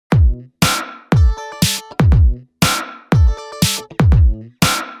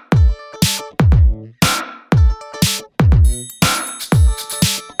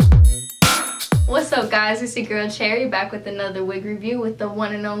your girl Cherry, back with another wig review with the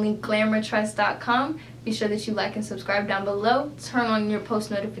one and only Glamourtress.com. Be sure that you like and subscribe down below. Turn on your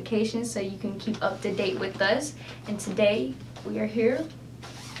post notifications so you can keep up to date with us. And today we are here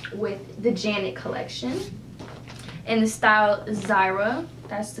with the Janet collection in the style Zyra.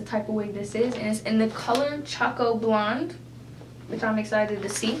 That's the type of wig this is, and it's in the color Choco Blonde, which I'm excited to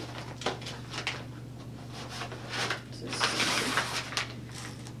see.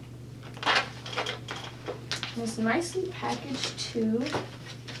 It's nicely packaged too.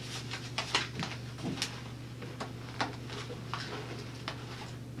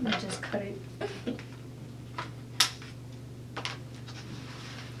 Let me just cut it.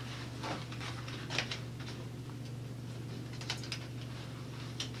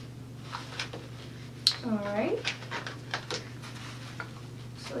 Alright.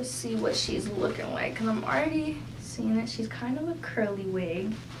 So let's see what she's looking like, because I'm already seeing that she's kind of a curly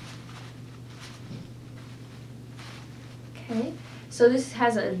wig. Okay, so this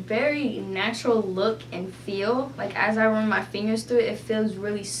has a very natural look and feel. Like as I run my fingers through it, it feels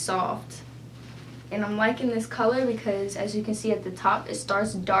really soft. And I'm liking this color because as you can see at the top, it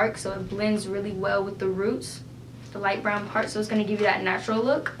starts dark, so it blends really well with the roots, the light brown part, so it's going to give you that natural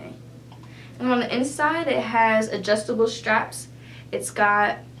look. Okay. And on the inside, it has adjustable straps. It's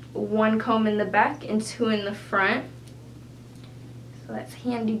got one comb in the back and two in the front. So that's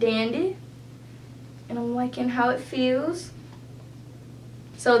handy dandy. And I'm liking how it feels.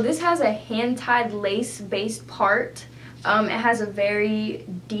 So this has a hand-tied lace-based part. It has a very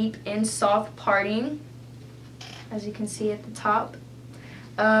deep and soft parting, as you can see at the top.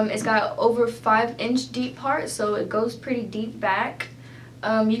 It's got over 5-inch deep part, so it goes pretty deep back.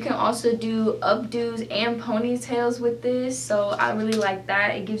 You can also do updos and ponytails with this, so I really like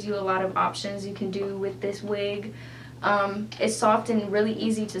that. It gives you a lot of options you can do with this wig. It's soft and really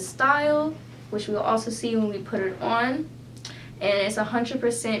easy to style, which we'll also see when we put it on. And it's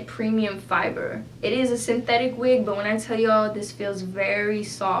 100% premium fiber. It is a synthetic wig, but when I tell y'all, this feels very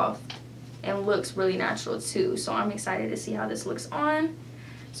soft and looks really natural too. So I'm excited to see how this looks on.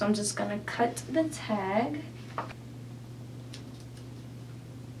 So I'm just gonna cut the tag.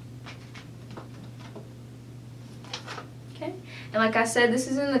 Okay, and like I said, this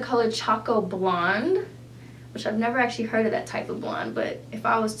is in the color Choco Blonde, which I've never actually heard of that type of blonde, but if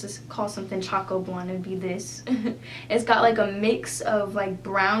I was to call something Choco Blonde, it'd be this. It's got like a mix of like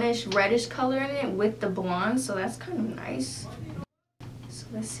brownish, reddish color in it with the blonde, so that's kind of nice. So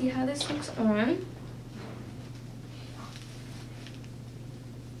let's see how this looks on.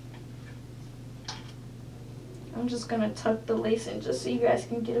 I'm just gonna tuck the lace in just so you guys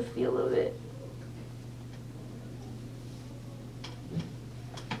can get a feel of it.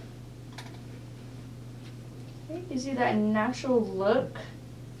 Gives you that natural look,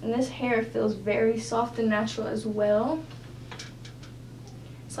 and this hair feels very soft and natural as well.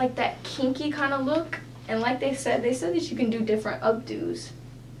 It's like that kinky kind of look, and like they said that you can do different updos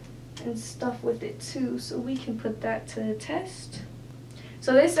and stuff with it too, so we can put that to the test.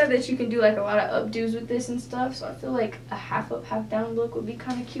 So they said that you can do like a lot of updos with this and stuff, so I feel like a half up, half down look would be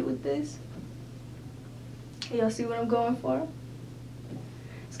kind of cute with this. Y'all see what I'm going for?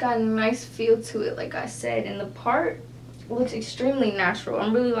 It's got a nice feel to it, like I said, and the part looks extremely natural.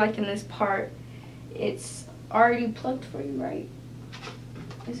 I'm really liking this part. It's already plucked for you, right?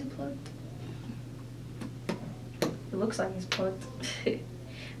 Is it plucked? It looks like it's plucked.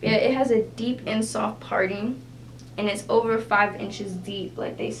 Yeah, it has a deep and soft parting, and it's over 5 inches deep,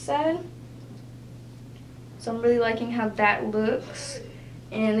 like they said. So I'm really liking how that looks,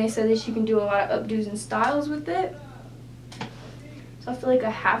 and they said that you can do a lot of updos and styles with it. So I feel like a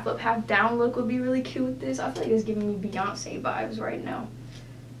half up, half down look would be really cute with this. I feel like it's giving me Beyonce vibes right now.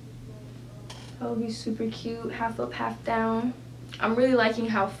 That would be super cute, half up, half down. I'm really liking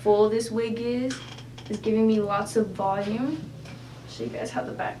how full this wig is. It's giving me lots of volume. I'll show you guys how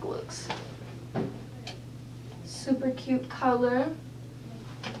the back looks. Super cute color.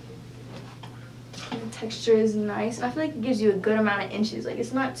 And the texture is nice. And I feel like it gives you a good amount of inches. Like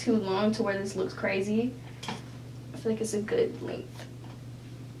it's not too long to where this looks crazy. I feel like it's a good length.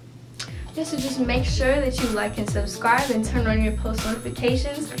 So just make sure that you like and subscribe and turn on your post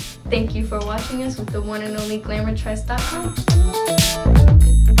notifications. Thank you for watching us with the one and only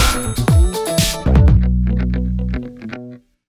Glamourtress.com.